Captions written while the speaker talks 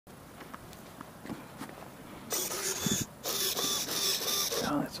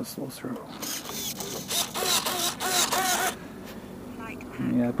Oh, that's a slow servo.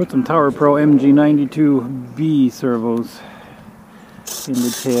 Yeah, I put some TowerPro MG92B servos in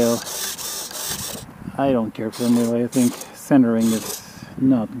the tail. I don't care for them really. I think centering is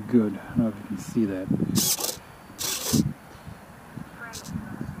not good. I don't know if you can see that.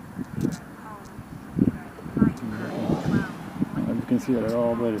 I don't know if you can see that at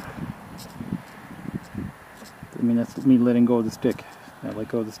all, but I mean, that's me letting go of the stick. I let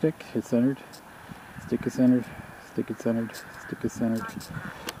go of the stick, it's centered, stick is centered, stick is centered, stick is centered.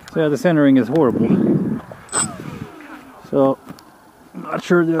 So yeah, the centering is horrible. So I'm not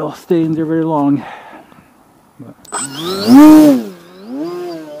sure they'll stay in there very long. But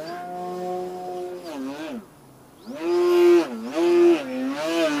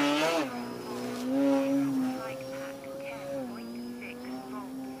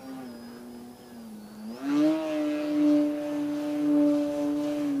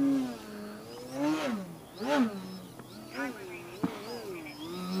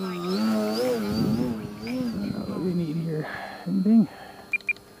what do we need here? Anything?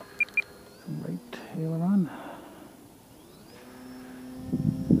 Some right aileron.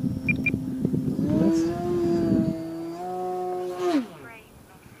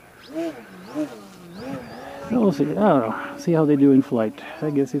 So we'll see. I don't know. See how they do in flight. I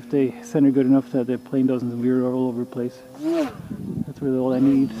guess if they center good enough that the plane doesn't veer all over the place. That's really all I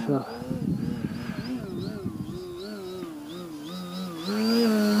need. So.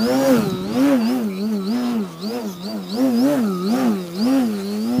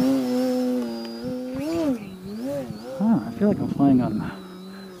 I feel like I'm flying on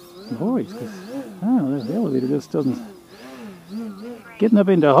voids because I don't know, the elevator just doesn't. Getting up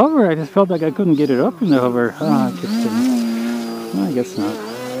into hover, I just felt like I couldn't get it up in the hover. I guess not.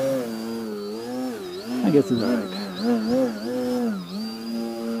 I guess it's alright.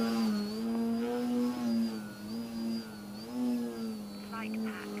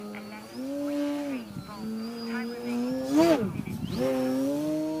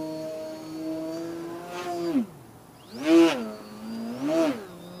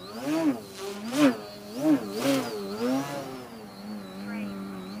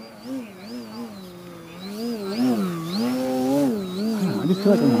 I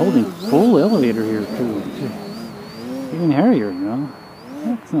feel like I'm holding full elevator here too. Even hairier, you know?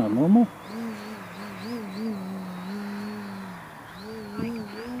 That's not normal.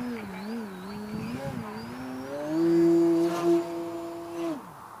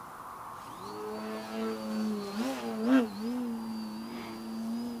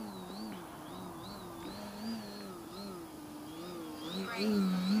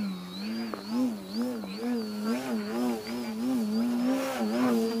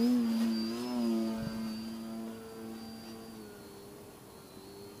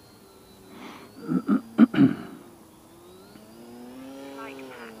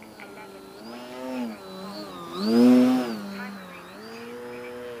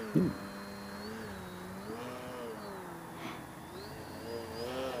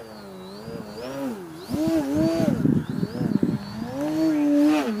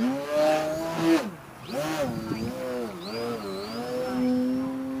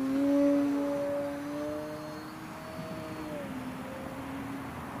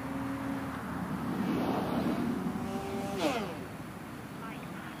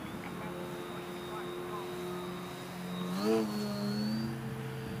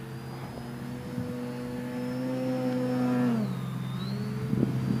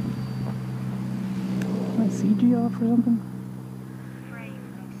 CG off or something? Frame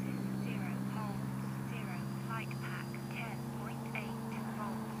losses 0 volts, 0 flight pack 10.8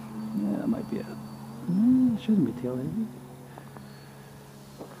 volts. Yeah, that might be it. It shouldn't be tail heavy.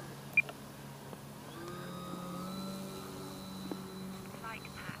 Flight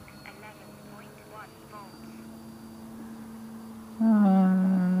pack 11.1 volts.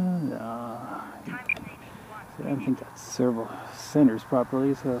 No. See, I don't think that servo centers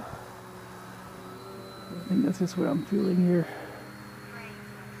properly, so I think that's just what I'm feeling here. Frame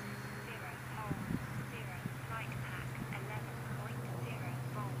losses 0 volts, 0 flight pack 11.0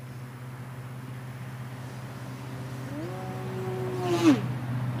 volts.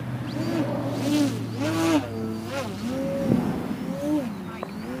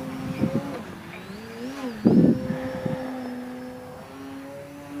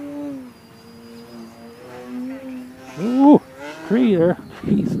 Ooh, tree there.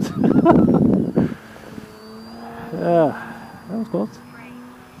 Jesus. That was close.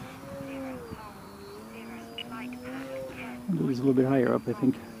 I'll do this a little bit higher up, I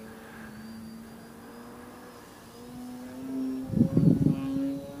think.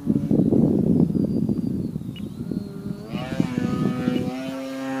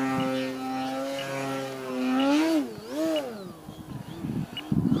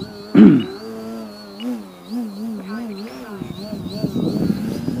 Hope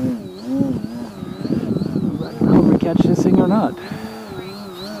we catch this thing or not. It's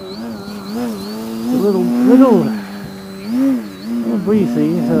a little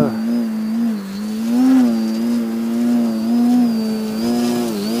breezy, so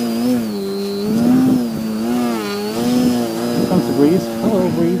here comes the breeze. Hello,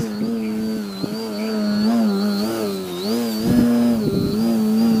 breeze.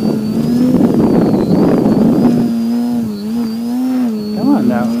 Come on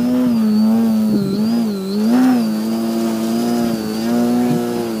now.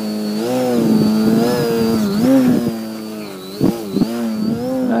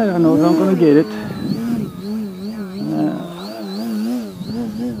 I don't know if I'm going to get it.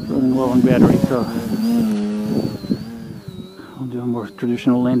 Running low on battery, so I'll do a more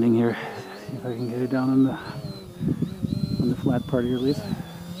traditional landing here. See if I can get it down on the flat part here, at least.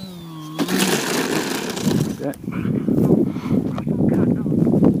 Like that.